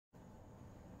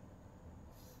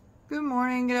Good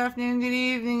morning, good afternoon, good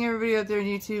evening, everybody out there in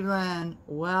YouTube land.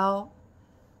 Well,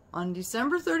 on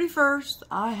December 31st,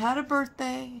 I had a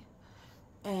birthday,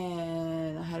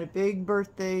 and I had a big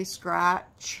birthday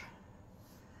scratch.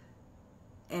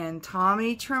 And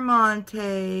Tommy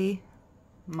Tremonte,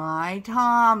 my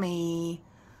Tommy,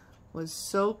 was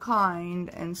so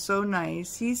kind and so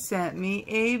nice. He sent me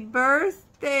a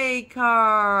birthday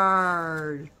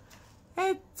card.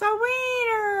 It's a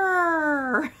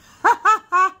wiener!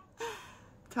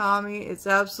 Tommy, it's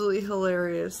absolutely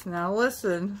hilarious. Now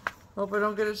listen, hope I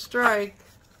don't get a strike.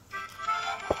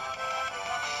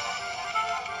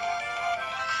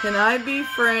 Can I be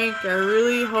frank? I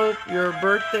really hope your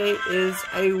birthday is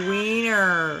a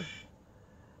wiener.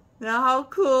 Now how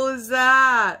cool is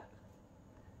that?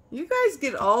 You guys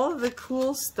get all of the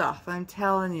cool stuff, I'm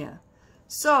telling you.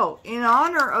 So, in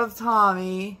honor of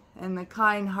Tommy and the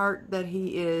kind heart that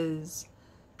he is,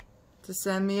 to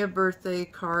send me a birthday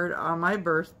card on my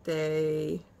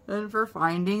birthday, and for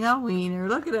finding a wiener.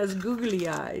 Look at us googly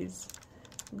eyes.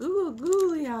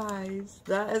 Googly eyes.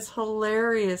 That is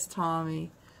hilarious,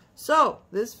 Tommy. So,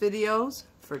 this video's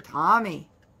for Tommy.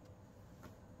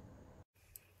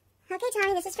 Okay,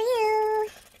 Tommy, this is for you.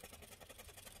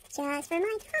 Just for my Tommy.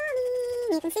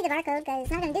 You can see the barcode because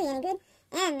it's not going to do you any good.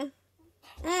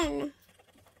 N.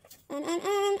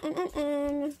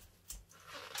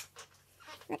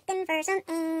 Looking for some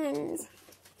N's.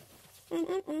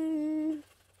 Looking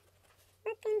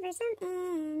for some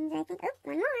N's. I think, oh,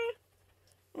 one more.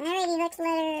 Alrighty, next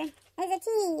letter is a T.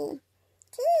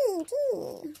 T.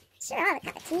 Sure, I'll have a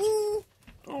cup of tea.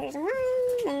 There's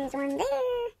one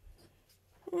there.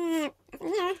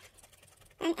 Nothing there.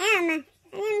 An M. An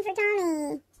M for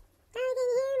Tommy. Tommy, can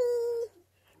you hear me?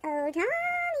 Oh, Tommy.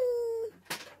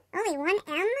 Only one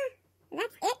M?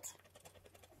 That's it?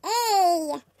 A.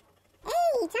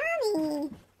 Hey, Tommy!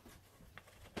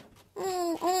 A.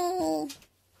 And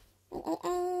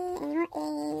more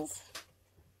A's.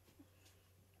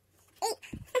 8.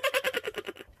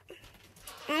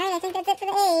 Alright, I think that's it for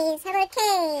the A's. How about K?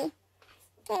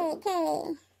 K.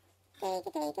 Oh,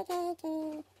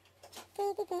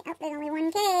 there's only one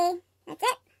K. That's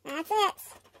it.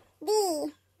 D.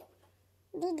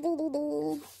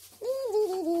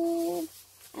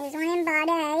 There's one in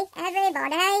body.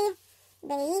 Everybody.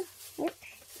 B. Oop.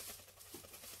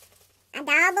 A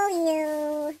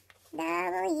W.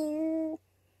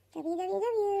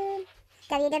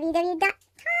 www.tommy.com.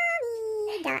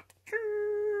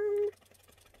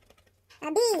 A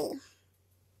B.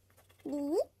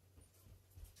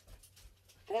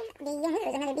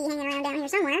 There's another B hanging around down here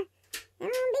somewhere. B.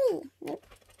 Nope.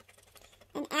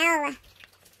 An L.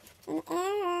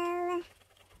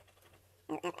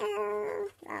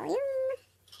 Volume.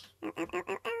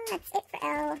 That's it for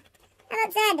L. How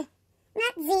about Z?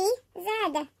 Not Z. Z.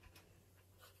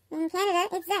 In Canada,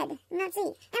 it's Z, not Z. And we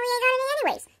ain't got any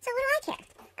anyways, so what do I care?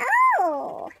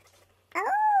 Oh!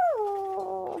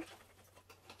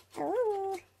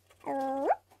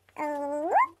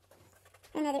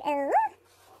 Another O.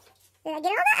 Did I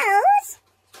get all the O's?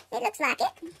 It looks like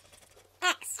it.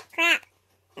 X. Crap.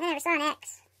 I never saw an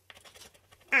X.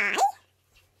 I.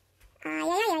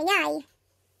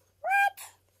 What?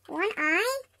 One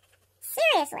I?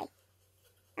 Seriously?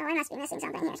 Oh, I must be missing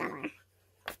something here somewhere.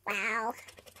 Wow.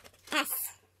 S.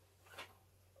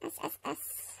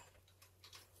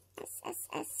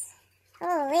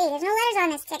 Holy, there's no letters on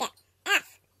this ticket.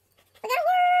 F. We got a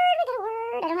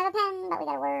word. I don't have a pen, but we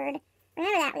got a word.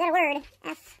 Remember that, we got a word.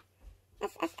 F.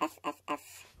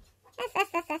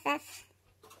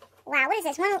 Wow, what is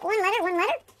this? One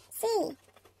letter? C.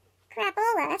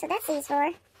 Crapola, that's what that C's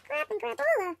for. Crap and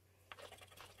crapola.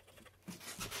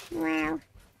 Wow.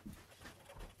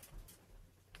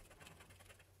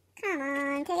 Come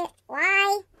on, take it.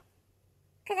 Why?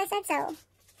 Because I said so.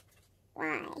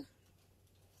 Why?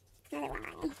 Another Y.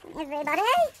 Everybody.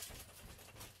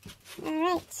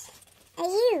 Alright. A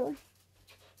U.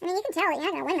 I mean, you can tell that you're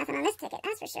not going to win nothing on this ticket.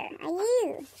 That's for sure. A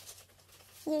U.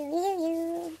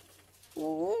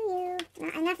 U.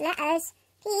 Not enough letters.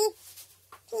 P.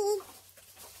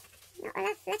 Not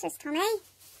enough letters, Tommy.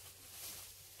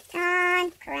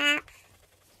 Crap.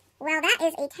 Well, that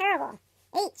is a terrible.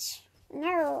 H.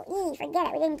 No. E. Forget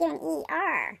it. We didn't get an E.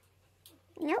 R.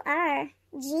 No R.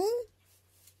 G.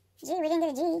 We didn't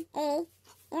get a G. A.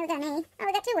 Yeah, we got an A. Oh,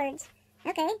 we got two words.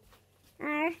 Okay.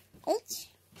 R. H.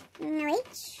 No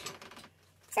H.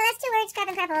 So that's two words, crap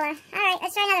and crapola. Alright,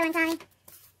 let's try another one, Tommy.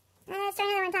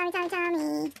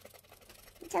 Tommy.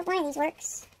 Let's hope one of these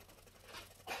works.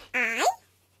 I.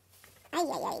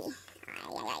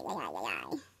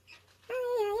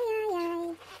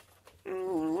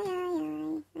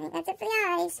 That's it for the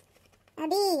eyes. A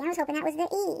B. I was hoping that was the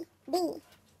E. B.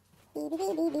 B, B, B,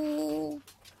 B, B.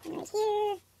 And right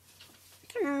here.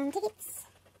 Come on, tickets.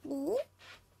 B.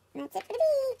 And that's it for the B.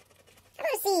 How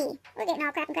about a C? We're getting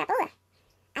all crap and crapola.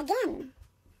 Again.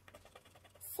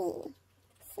 C.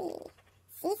 C.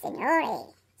 C,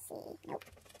 signore. C. Nope.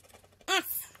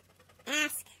 S.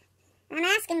 Ask. I'm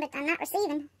asking, but I'm not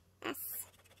receiving. S.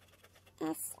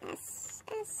 S. S.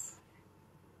 S.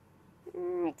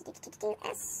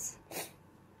 S.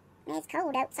 It's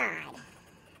cold outside.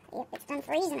 Yep, it's done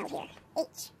freezing out here.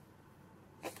 H.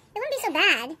 It wouldn't be so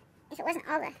bad if it wasn't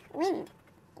all the wind.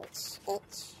 H.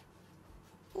 H.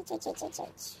 H, H, H, H,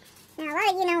 H. Now, a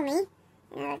lot of you know me.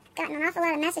 I've gotten an awful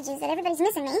lot of messages that everybody's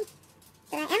missing me.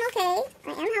 But I am okay.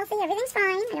 I am healthy. Everything's fine.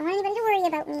 I don't want anybody to worry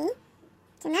about me.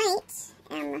 Tonight,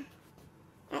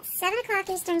 at 7 o'clock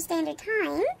Eastern Standard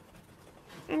Time,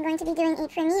 I'm going to be doing a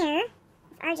premiere.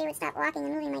 If RJ would stop walking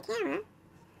and moving my camera,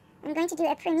 I'm going to do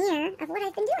a premiere of what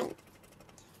I've been doing.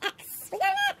 X. We got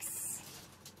an X.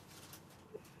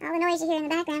 All the noise you hear in the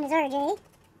background is RJ.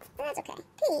 But that's okay.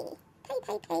 P. Pay,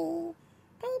 pay, pay.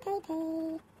 Pay, pay,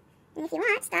 pay. And if you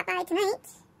want, stop by tonight,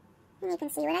 and you can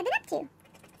see what I've been up to.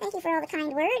 Thank you for all the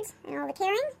kind words and all the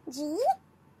caring. G.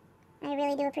 I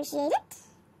really do appreciate it.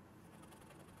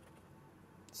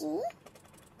 G.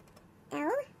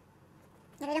 L.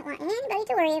 But I don't want anybody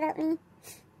to worry about me.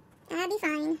 I'll be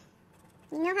fine.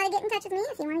 You know how to get in touch with me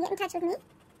if you want to get in touch with me.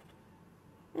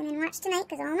 And then watch tonight,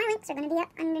 because all my links are going to be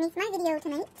up underneath my video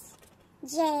tonight.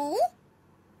 J.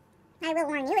 I will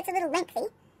warn you, it's a little lengthy,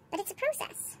 but it's a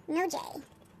process. No J.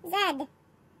 Z. Did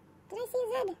I see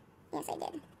a Z? Yes, I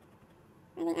did.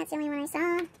 I think that's the only one I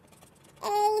saw.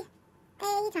 A.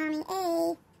 A, Tommy,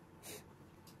 A.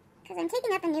 Because I'm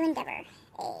taking up a new endeavor.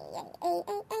 A, A, A,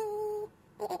 A, A.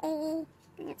 A, A, A.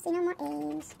 I don't see no more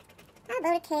A's. How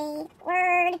about a K?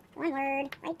 Word. One word.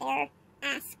 Right there.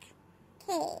 Ask.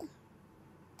 K.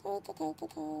 K, K, K, K,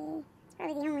 K. It's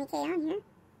probably the only K on here.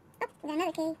 Oh, we got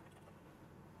another K.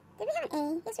 Did we have an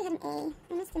A? Yes, we had an A.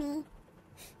 I missed an A.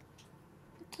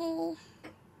 Okay.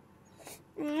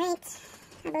 Alright.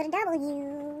 How about a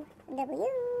W? W.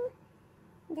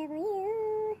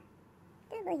 W.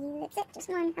 W. That's it. Just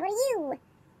one. How about a U?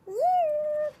 U.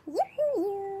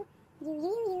 You.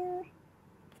 You.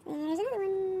 And there's another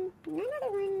one. Another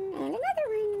one. And another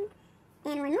one.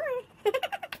 And one more.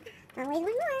 Always one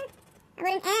more. How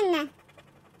about an N?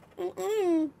 An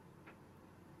N.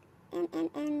 N. N.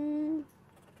 N.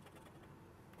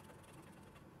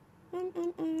 N.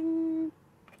 N. N.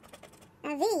 A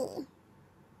V.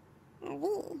 A V.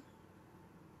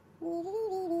 V, V,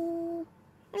 V, V.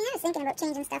 I mean, I was thinking about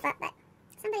changing stuff up, but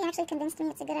somebody actually convinced me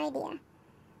it's a good idea.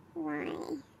 Why?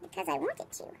 Because I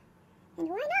wanted to. And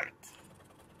why not?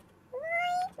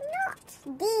 Why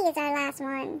not? D is our last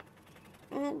one.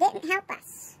 And it didn't help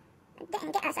us. It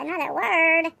didn't get us another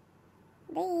word.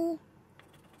 B.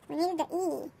 We needed the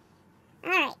E.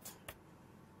 Alright.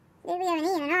 Did we have an E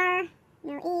and an R?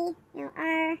 No E, no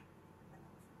R.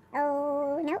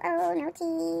 O, no O, no T.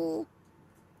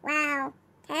 Wow.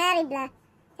 Terrible.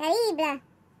 Terrible.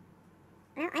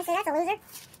 Well, I say that's a loser.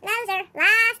 Loser.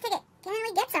 Last ticket. Can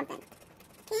we get something?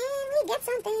 Can we get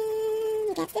something?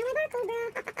 You can't steal my barcode,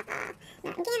 bro.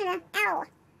 Not in Canada. L.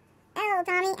 L,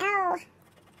 Tommy. L.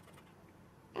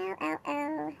 L, L,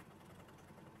 L.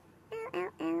 L, L,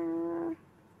 L.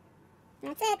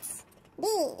 That's it.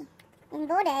 B. In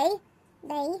Bode.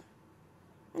 Bay.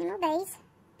 Animal bays.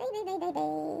 Bay, bay, bay, bay,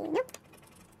 bay. Nope.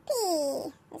 P.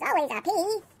 There's always a P.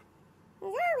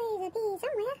 There's always a P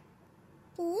somewhere.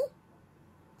 P.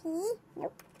 P.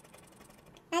 Nope.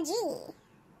 A G.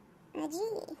 A G.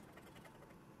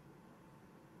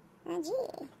 A G.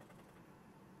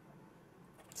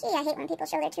 Gee, I hate when people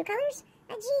show their true colors.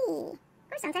 A G.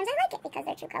 Or sometimes I like it because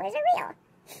their true colors are real.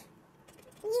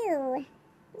 U.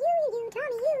 You,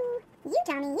 Tommy, you. You,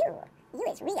 Tommy, you. You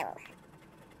is real.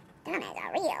 Tom is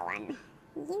a real one.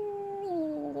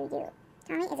 You.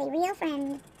 Tommy is a real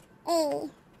friend. A.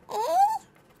 A?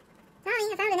 Tommy,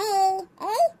 I found an A. A?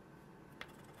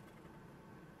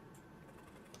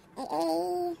 A.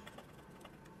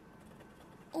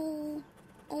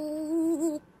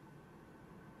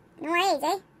 No more A's,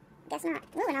 eh? Guess not.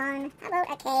 Moving on. How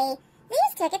about a K?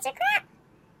 These tickets are crap.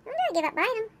 I'm gonna give up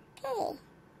buying them. K.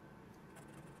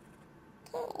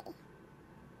 K.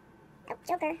 Oh,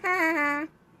 Joker. Ha ha ha.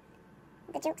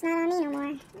 The joke's not on me no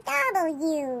more.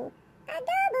 W. A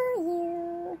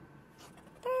W.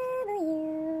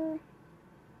 W.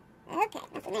 Okay,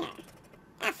 nothing there.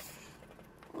 F.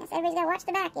 Yes, everybody's gotta watch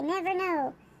the back. You never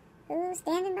know who's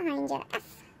standing behind you.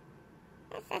 F.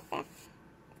 F, F, F.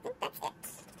 I think that's it.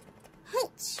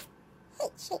 H.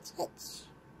 H, H, H.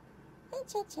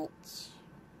 H.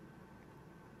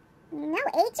 No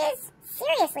H's?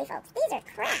 Seriously, folks, these are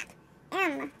crap.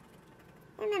 M.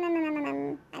 I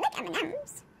like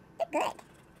M&M's. They're good.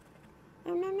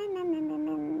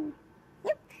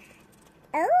 Nope.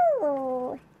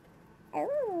 Oh.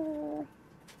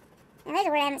 Now there's a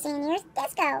word I haven't seen in years.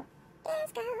 Disco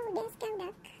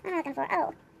duck. What am I looking for?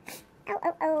 Oh.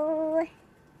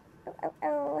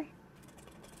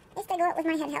 At least I go up with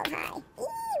my head held high. E,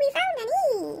 we found an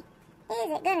E. Is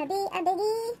it gonna be a big E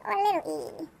or a little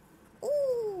E? E.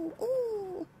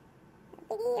 A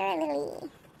big E or a little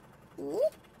E?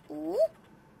 E.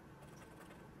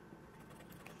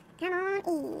 Come on,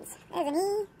 E's. There's an E.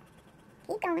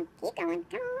 Keep going. Come on,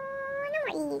 no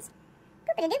more E's.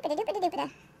 Doopity.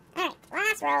 Alright,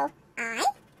 last row. I.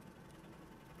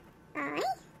 Ay.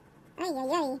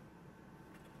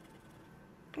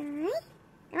 Come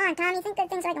on, Tommy, think good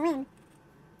things so I can win.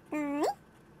 You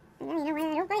know what?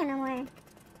 I don't play them no more.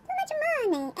 Too much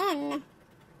money. N.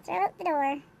 Throw out the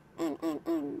door.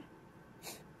 N.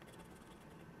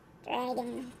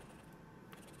 Dragon.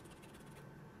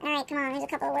 Alright, come on, there's a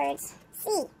couple of words. C.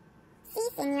 C,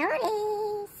 signore.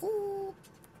 C.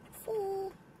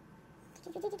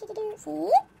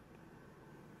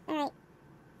 Alright.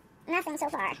 Nothing so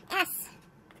far. S.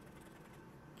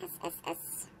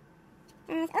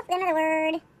 Oh, another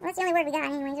word. Well, that's the only word we got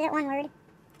anyways. We got one word.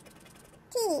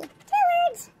 T. 2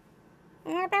 words.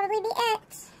 And that'll probably be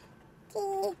it. T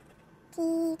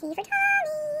for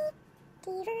Tommy.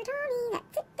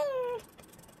 That's it there.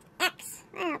 X.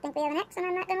 I don't think we have an X, and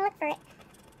I'm not going to look for it.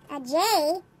 A J.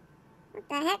 What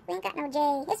the heck? We ain't got no J.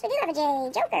 Yes, we do have a J.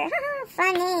 Joker. Haha,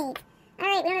 funny.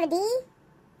 Alright, we don't have a D.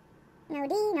 No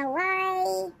D, no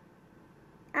Y.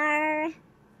 R.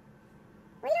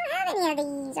 We don't have any of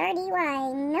these. R, D,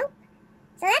 Y. Nope.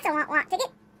 So that's a want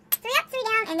ticket. 3 up, 3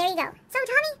 down, and there you go. So,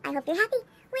 Tommy, I hope you're happy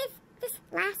with this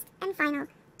last and final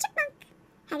chipmunk.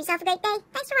 Have yourself a great day.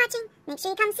 Thanks for watching. Make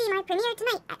sure you come see my premiere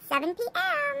tonight at 7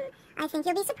 p.m. I think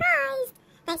you'll be surprised.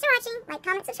 Thanks for watching. Like,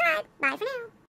 comment, subscribe. Bye for now.